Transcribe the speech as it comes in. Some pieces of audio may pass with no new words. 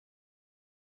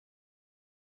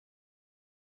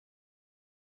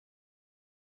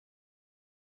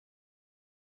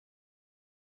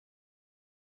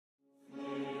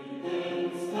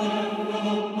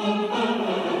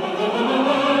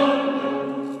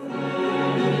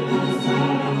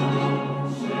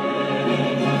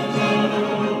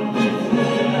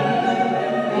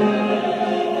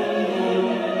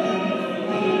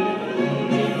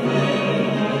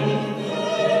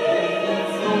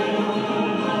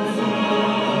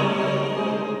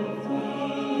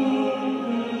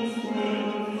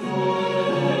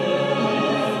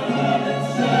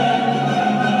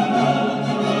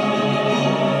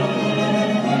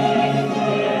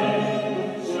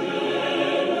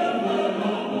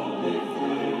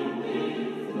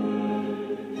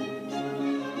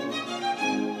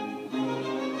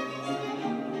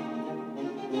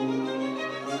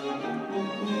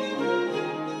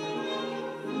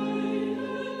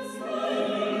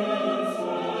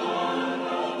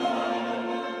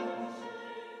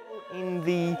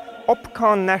in the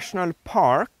Opkon National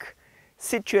Park,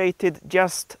 situated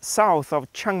just south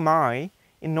of Chiang Mai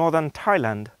in northern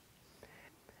Thailand.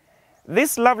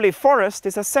 This lovely forest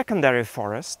is a secondary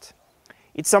forest.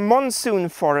 It's a monsoon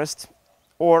forest,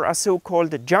 or a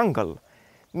so-called jungle,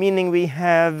 meaning we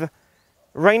have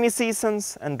rainy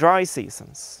seasons and dry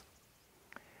seasons.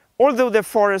 Although the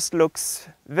forest looks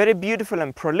very beautiful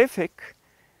and prolific,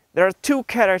 there are two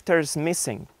characters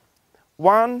missing.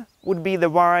 One would be the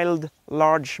wild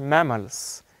large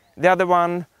mammals. The other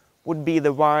one would be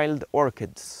the wild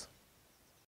orchids.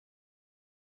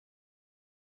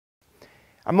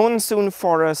 A monsoon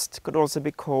forest could also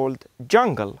be called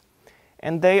jungle,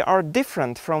 and they are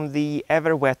different from the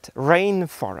ever-wet rain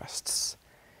forests.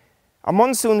 A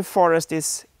monsoon forest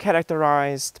is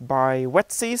characterized by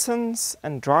wet seasons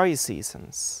and dry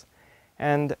seasons.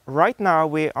 And right now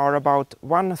we are about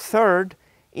 1/3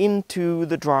 into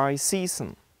the dry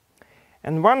season.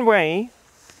 And one way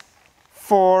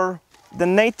for the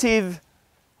native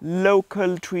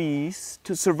local trees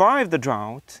to survive the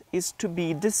drought is to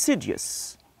be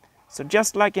deciduous. So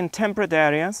just like in temperate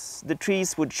areas, the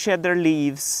trees would shed their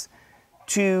leaves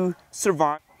to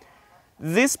survive.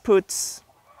 This puts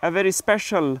a very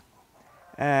special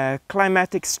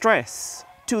climatic stress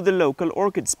to the local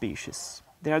orchid species.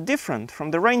 They are different from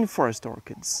the rainforest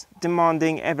orchids,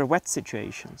 demanding ever-wet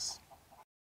situations.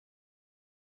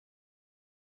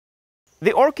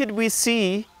 The orchid we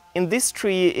see in this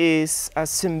tree is a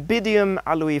Cymbidium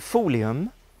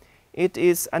aloifolium. It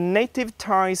is a native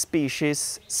Thai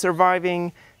species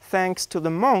surviving thanks to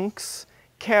the monks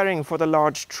caring for the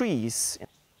large trees.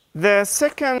 The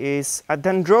second is a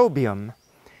Dendrobium.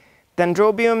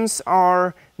 Dendrobiums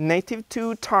are native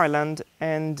to Thailand,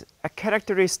 and a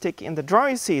characteristic in the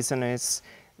dry season is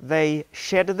they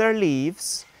shed their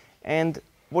leaves, and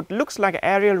what looks like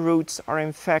aerial roots are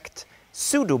in fact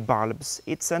pseudobulbs.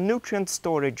 It's a nutrient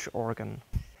storage organ.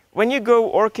 When you go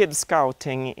orchid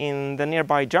scouting in the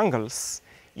nearby jungles,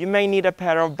 you may need a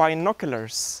pair of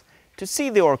binoculars to see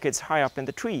the orchids high up in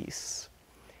the trees.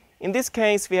 In this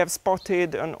case, we have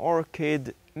spotted an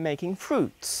orchid making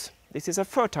fruits. This is a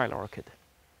fertile orchid.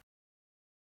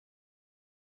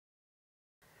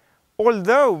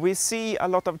 Although we see a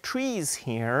lot of trees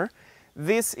here,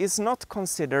 this is not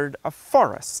considered a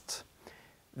forest.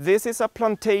 This is a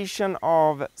plantation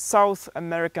of South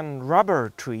American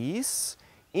rubber trees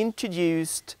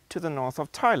introduced to the north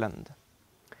of Thailand.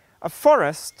 A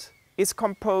forest is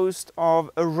composed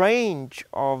of a range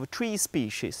of tree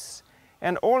species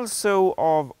and also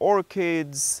of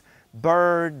orchids,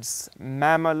 birds,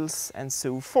 mammals, and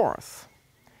so forth.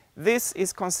 This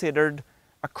is considered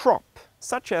a crop,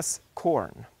 such as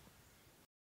corn.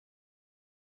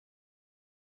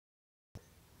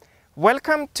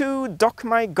 Welcome to Dock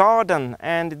My Garden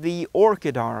and the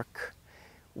Orchid Ark.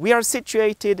 We are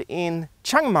situated in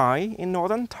Chiang Mai in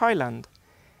northern Thailand,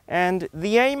 and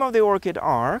the aim of the Orchid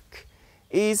Ark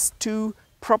is to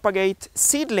propagate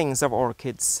seedlings of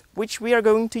orchids, which we are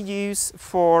going to use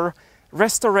for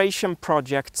restoration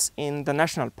projects in the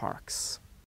national parks.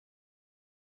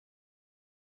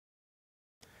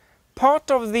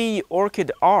 Part of the Orchid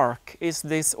Ark is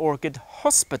this orchid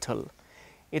hospital.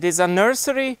 It is a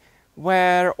nursery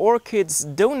where orchids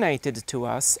donated to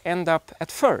us end up at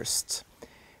first.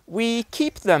 We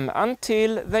keep them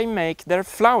until they make their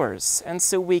flowers, and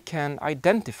so we can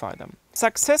identify them.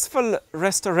 Successful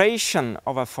restoration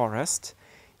of a forest,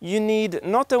 you need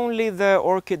not only the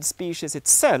orchid species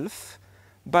itself,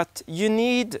 but you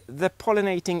need the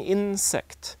pollinating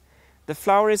insect. The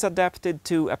flower is adapted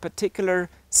to a particular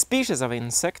species of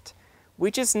insect,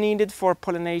 which is needed for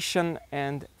pollination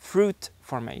and fruit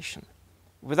formation.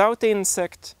 Without the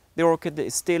insect, the orchid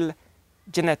is still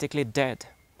genetically dead.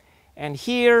 And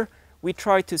here we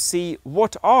try to see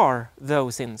what are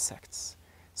those insects.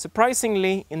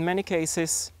 Surprisingly, in many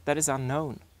cases, that is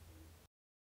unknown.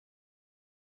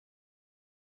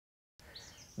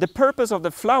 The purpose of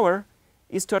the flower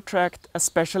is to attract a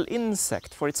special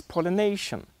insect for its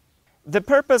pollination. The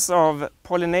purpose of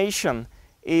pollination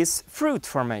is fruit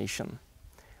formation.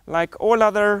 Like all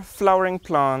other flowering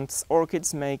plants,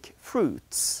 orchids make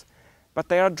fruits, but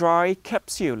they are dry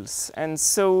capsules, and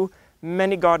so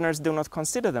many gardeners do not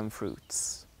consider them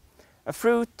fruits. A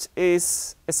fruit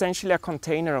is essentially a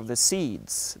container of the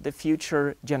seeds, the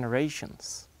future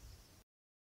generations.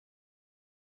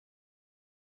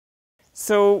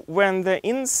 So when the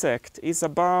insect is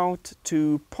about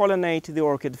to pollinate the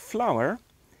orchid flower,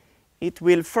 it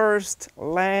will first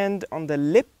land on the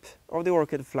lip of the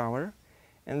orchid flower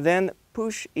and then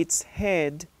push its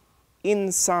head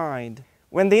inside.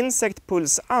 When the insect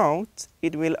pulls out,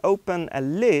 it will open a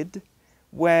lid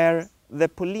where the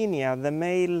pollinia, the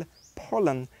male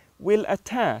pollen, will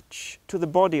attach to the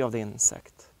body of the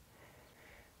insect.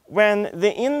 When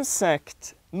the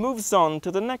insect moves on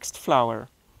to the next flower,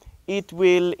 it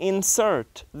will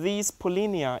insert these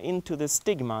pollinia into the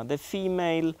stigma, the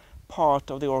female part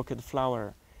of the orchid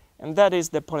flower. And that is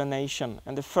the pollination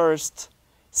and the first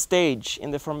stage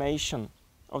in the formation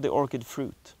of the orchid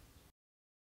fruit.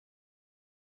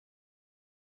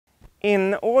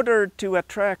 In order to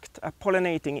attract a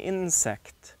pollinating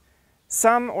insect,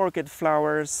 some orchid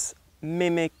flowers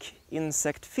mimic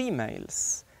insect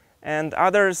females and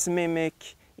others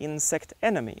mimic insect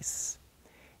enemies.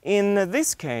 In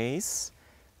this case,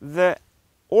 the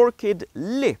orchid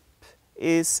lip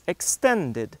is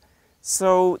extended,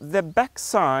 so the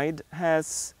backside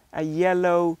has a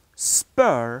yellow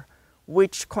spur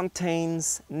which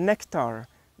contains nectar,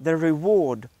 the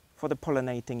reward for the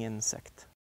pollinating insect.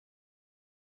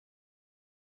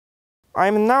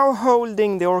 I'm now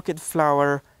holding the orchid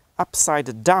flower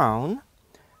upside down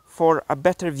for a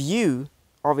better view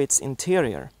of its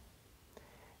interior.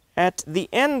 At the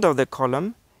end of the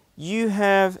column, you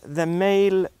have the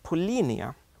male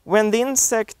pollinia. When the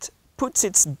insect puts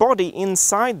its body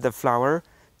inside the flower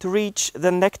to reach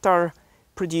the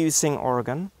nectar-producing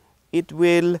organ, it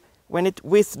will, when it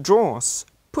withdraws,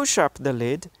 push up the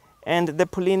lid, and the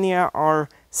pollinia are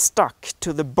stuck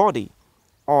to the body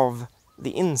of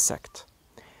the insect.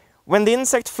 When the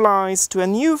insect flies to a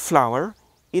new flower,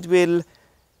 it will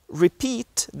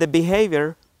repeat the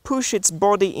behavior, push its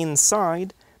body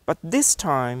inside, but this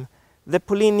time the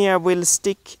pollinia will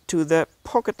stick to the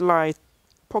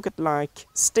pocket-like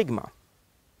stigma.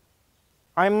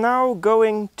 I'm now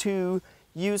going to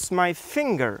use my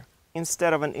finger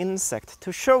instead of an insect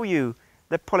to show you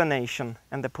the pollination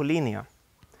and the pollinia.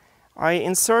 I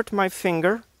insert my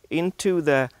finger into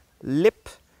the lip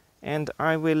and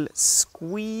I will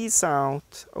squeeze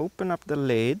out, open up the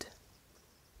lid,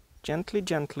 gently,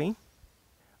 gently.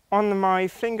 On my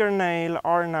fingernail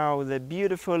are now the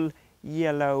beautiful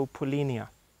yellow pollinia.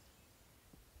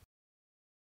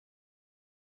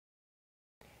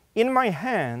 In my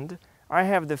hand, I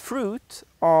have the fruit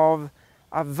of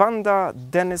a Vanda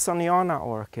denisoniana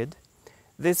orchid.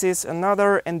 This is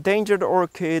another endangered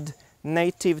orchid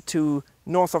native to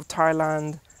north of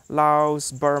Thailand,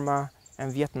 Laos, Burma,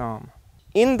 and Vietnam.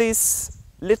 In this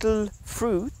little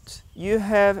fruit, you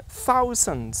have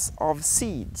thousands of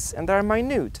seeds, and they're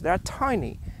minute, they're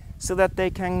tiny, so that they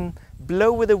can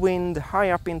blow with the wind high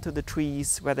up into the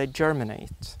trees where they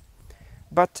germinate.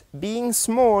 But being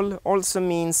small also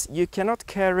means you cannot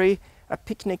carry a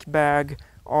picnic bag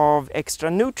of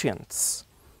extra nutrients.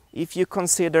 If you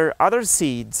consider other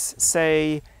seeds,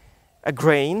 say a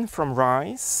grain from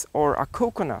rice or a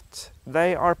coconut,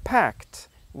 they are packed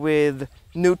with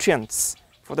nutrients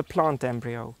for the plant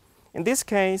embryo. In this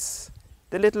case,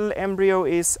 the little embryo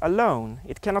is alone.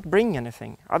 It cannot bring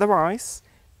anything. Otherwise,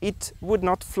 it would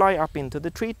not fly up into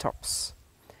the treetops.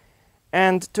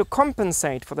 And to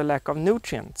compensate for the lack of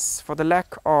nutrients, for the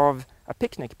lack of a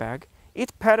picnic bag,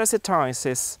 it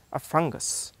parasitizes a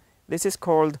fungus. This is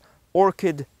called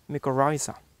orchid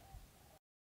mycorrhiza.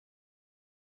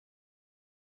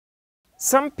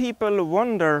 Some people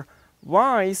wonder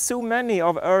why so many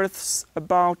of Earth's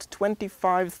about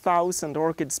 25,000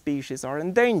 orchid species are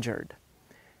endangered.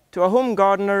 To a home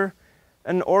gardener,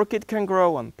 an orchid can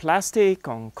grow on plastic,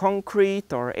 on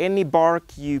concrete, or any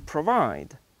bark you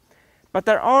provide. But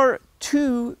there are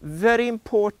two very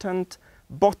important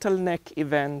bottleneck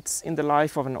events in the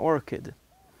life of an orchid.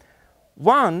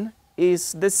 One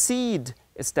is the seed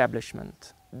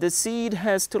establishment. The seed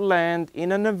has to land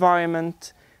in an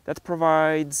environment that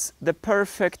provides the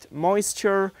perfect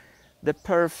moisture, the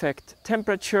perfect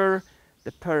temperature,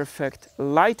 the perfect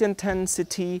light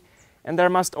intensity, and there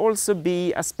must also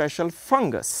be a special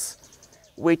fungus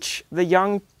which the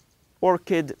young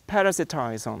orchid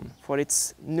parasitize on for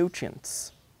its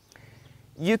nutrients.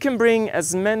 You can bring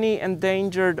as many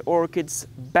endangered orchids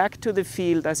back to the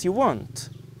field as you want.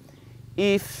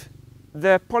 If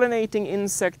the pollinating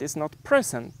insect is not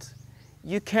present,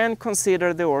 you can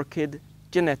consider the orchid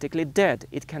genetically dead.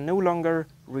 It can no longer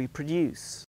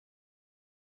reproduce.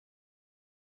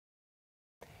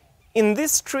 In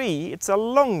this tree, it's a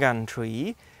longan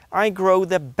tree, I grow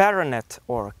the baronet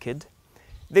orchid.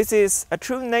 This is a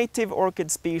true native orchid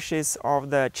species of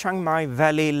the Chiang Mai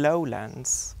Valley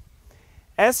lowlands.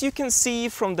 As you can see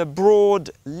from the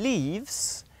broad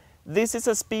leaves, this is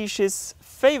a species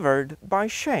favored by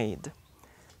shade.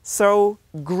 So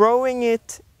growing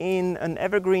it in an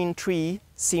evergreen tree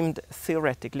seemed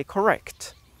theoretically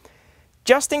correct.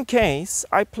 Just in case,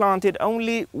 I planted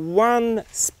only one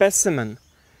specimen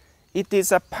It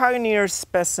is a pioneer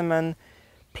specimen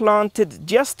planted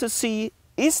just to see,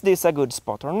 is this a good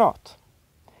spot or not?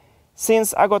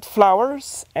 Since I got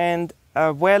flowers and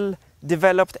a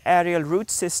well-developed aerial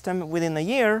root system within a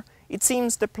year, it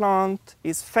seems the plant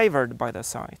is favored by the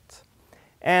site.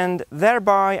 And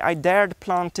thereby I dared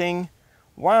planting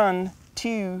 1,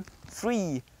 2,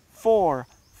 3, 4,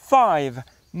 5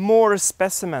 more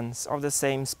specimens of the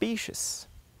same species.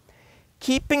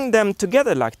 Keeping them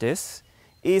together like this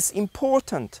is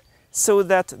important so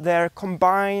that their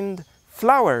combined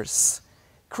flowers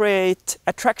create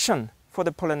attraction for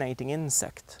the pollinating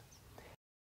insect.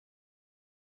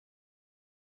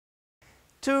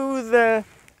 To the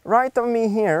right of me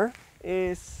here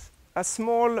is a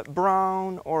small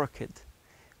brown orchid.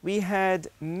 We had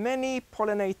many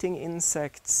pollinating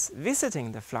insects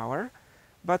visiting the flower,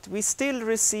 but we still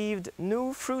received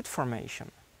no fruit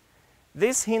formation.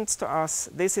 This hints to us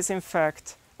this is in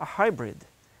fact a hybrid,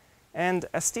 and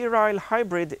a sterile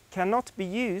hybrid cannot be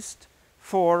used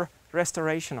for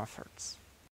restoration efforts.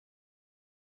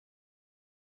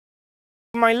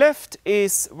 To my left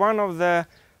is one of the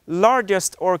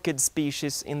largest orchid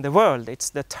species in the world. It's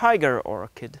the tiger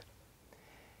orchid.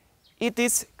 It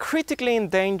is critically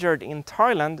endangered in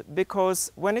Thailand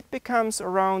because when it becomes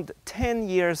around 10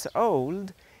 years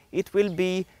old, it will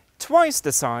be twice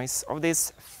the size of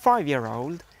this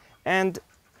 5-year-old, and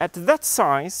at that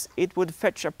size it would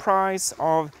fetch a price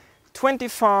of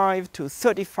 25 to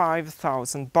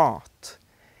 35,000 baht.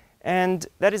 And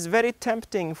that is very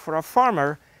tempting for a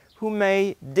farmer who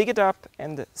may dig it up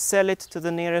and sell it to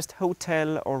the nearest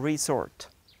hotel or resort.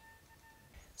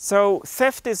 So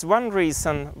theft is one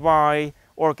reason why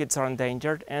orchids are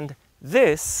endangered, and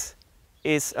this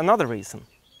is another reason.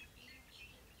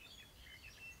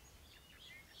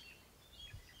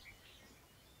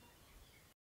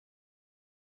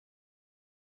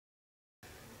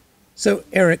 So,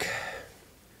 Eric,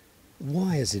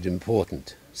 why is it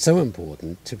important, so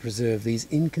important, to preserve these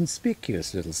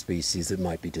inconspicuous little species that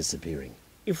might be disappearing?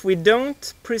 If we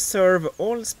don't preserve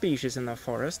all species in a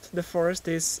forest, the forest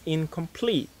is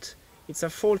incomplete. It's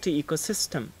a faulty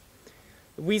ecosystem.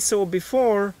 We saw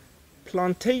before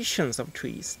plantations of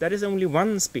trees. That is only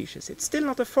one species. It's still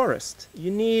not a forest.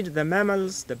 You need the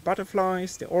mammals, the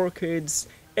butterflies, the orchids.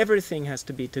 Everything has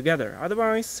to be together.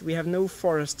 Otherwise, we have no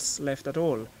forests left at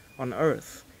all on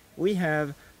Earth. We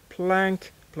have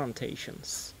plank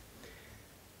plantations.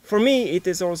 For me, it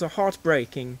is also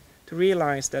heartbreaking to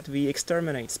realize that we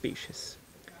exterminate species.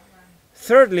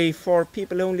 Thirdly, for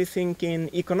people only think in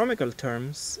economical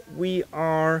terms, we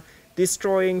are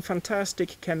destroying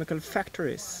fantastic chemical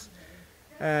factories.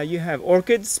 You have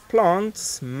orchids,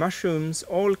 plants, mushrooms,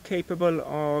 all capable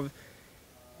of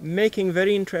making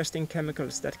very interesting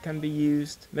chemicals that can be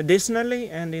used medicinally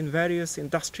and in various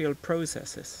industrial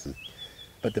processes.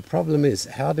 But the problem is,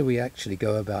 how do we actually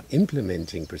go about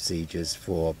implementing procedures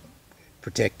for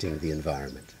protecting the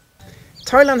environment?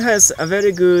 Thailand has a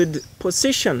very good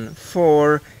position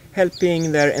for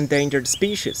helping their endangered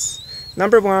species.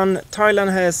 Number one,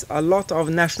 Thailand has a lot of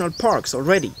national parks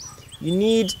already. You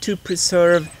need to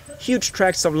preserve huge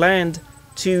tracts of land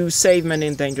to save many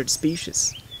endangered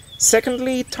species.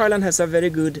 Secondly, Thailand has a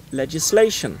very good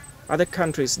legislation. Other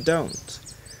countries don't.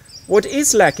 What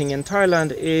is lacking in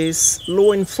Thailand is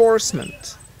law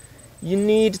enforcement. You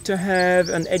need to have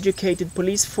an educated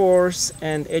police force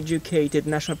and educated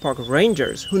national park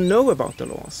rangers who know about the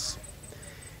laws.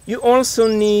 You also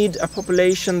need a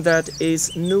population that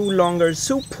is no longer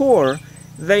so poor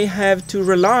they have to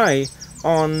rely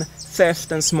on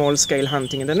theft and small-scale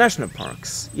hunting in the national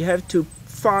parks. You have to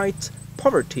fight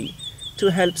poverty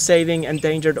to help saving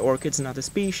endangered orchids and other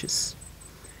species.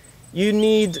 You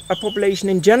need a population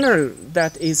in general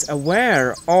that is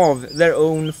aware of their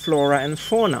own flora and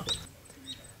fauna.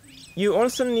 You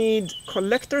also need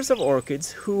collectors of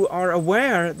orchids who are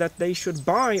aware that they should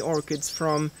buy orchids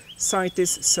from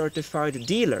CITES certified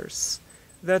dealers.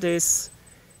 That is,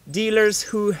 dealers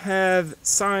who have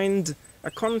signed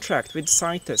a contract with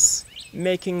CITES,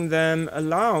 making them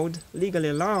legally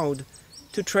allowed,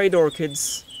 to trade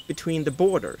orchids between the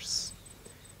borders.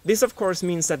 This of course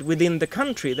means that within the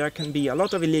country there can be a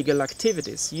lot of illegal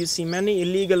activities. You see many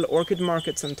illegal orchid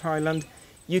markets in Thailand.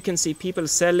 You can see people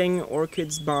selling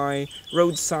orchids by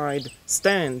roadside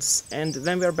stands, and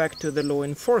then we are back to the law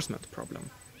enforcement problem.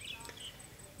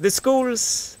 The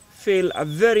schools fill a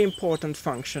very important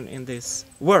function in this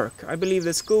work. I believe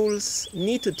the schools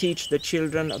need to teach the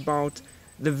children about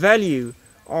the value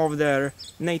of their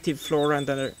native flora and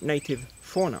their native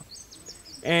fauna,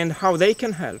 and how they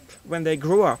can help when they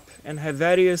grow up and have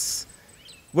various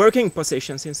working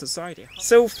positions in society.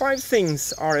 So 5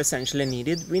 things are essentially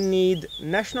needed. We need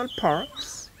national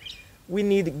parks, we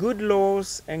need good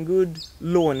laws and good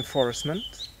law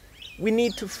enforcement, we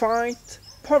need to fight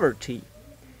poverty,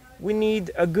 we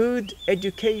need a good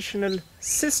educational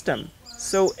system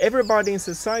so everybody in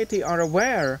society are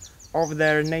aware of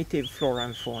their native flora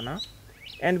and fauna,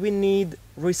 and we need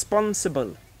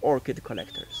responsible orchid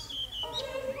collectors.